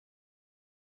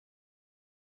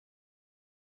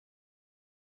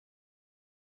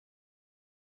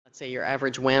Let's say your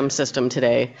average WAM system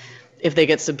today, if they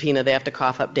get subpoenaed, they have to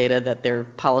cough up data that their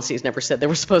policies never said they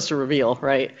were supposed to reveal,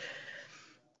 right?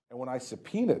 And when I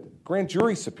grand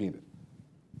jury subpoenaed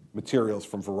materials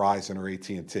from Verizon or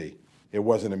AT&T, it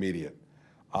wasn't immediate.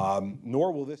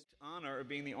 Nor will this honor of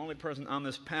being the only person on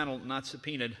this panel not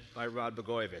subpoenaed by Rod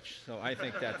Blagojevich. So I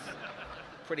think that's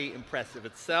pretty impressive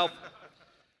itself.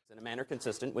 In a manner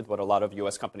consistent with what a lot of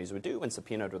U.S. companies would do when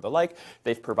subpoenaed or the like.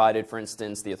 They've provided, for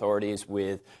instance, the authorities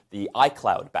with the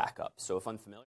iCloud backup. So if unfamiliar